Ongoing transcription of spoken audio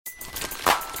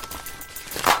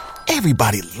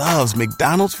Everybody loves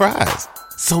McDonald's fries.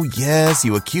 So yes,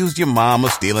 you accused your mom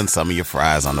of stealing some of your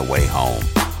fries on the way home.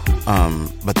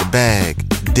 But the bag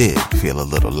did feel a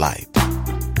little light.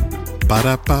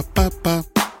 Ba-da-ba-ba-ba.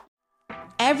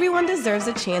 Everyone deserves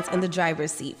a chance in the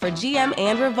driver's seat. For GM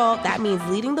and Revolt, that means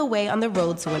leading the way on the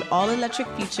road to an all-electric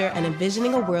future and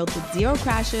envisioning a world with zero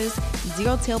crashes,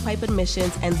 zero tailpipe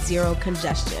emissions, and zero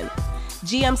congestion.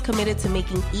 GM's committed to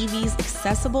making EVs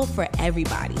accessible for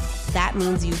everybody. That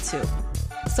means you too.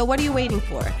 So what are you waiting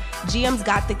for? GM's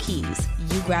got the keys.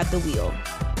 You grab the wheel.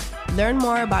 Learn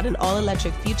more about an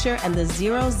all-electric future and the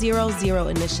 000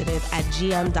 initiative at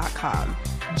gm.com.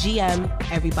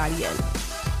 GM, everybody in.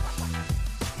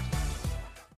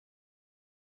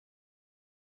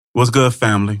 What's good,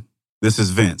 family? This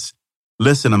is Vince.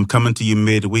 Listen, I'm coming to you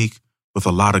midweek with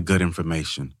a lot of good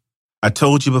information. I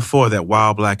told you before that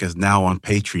Wild Black is now on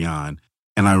Patreon,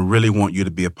 and I really want you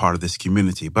to be a part of this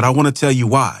community, but I want to tell you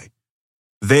why.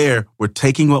 There, we're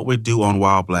taking what we do on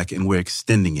Wild Black and we're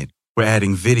extending it. We're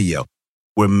adding video.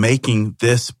 We're making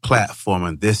this platform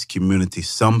and this community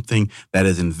something that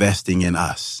is investing in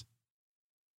us.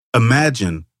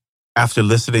 Imagine, after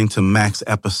listening to Mac's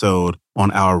episode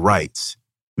on our rights,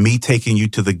 me taking you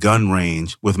to the gun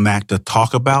range with Mac to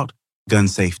talk about gun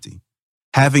safety.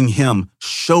 Having him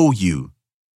show you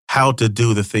how to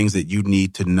do the things that you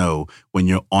need to know when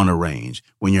you're on a range,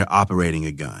 when you're operating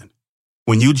a gun.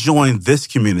 When you join this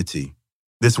community,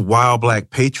 this Wild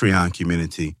Black Patreon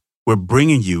community, we're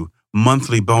bringing you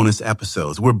monthly bonus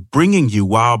episodes. We're bringing you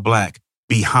Wild Black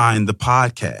Behind the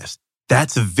Podcast.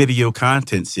 That's a video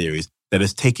content series that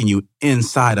is taking you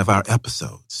inside of our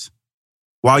episodes.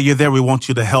 While you're there, we want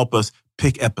you to help us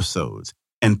pick episodes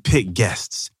and pick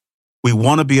guests. We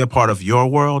want to be a part of your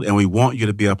world, and we want you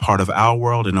to be a part of our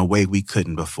world in a way we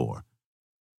couldn't before.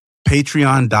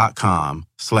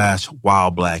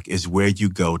 Patreon.com/wildblack is where you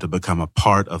go to become a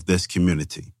part of this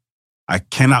community. I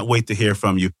cannot wait to hear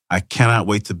from you. I cannot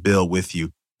wait to build with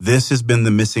you. This has been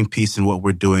the missing piece in what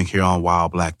we're doing here on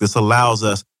Wild Black. This allows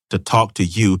us to talk to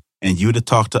you and you to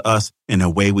talk to us in a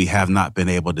way we have not been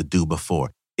able to do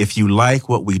before. If you like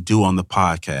what we do on the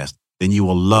podcast, then you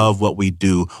will love what we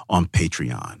do on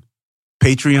Patreon.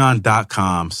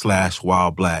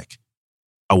 Patreon.com/wildblack.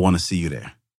 I want to see you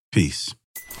there. Peace.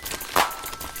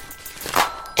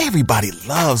 Everybody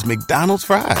loves McDonald's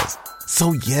fries.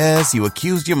 So yes, you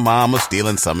accused your mom of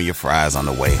stealing some of your fries on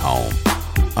the way home.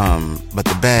 But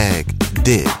the bag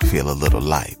did feel a little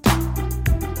light.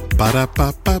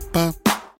 Ba-da-ba-ba-ba.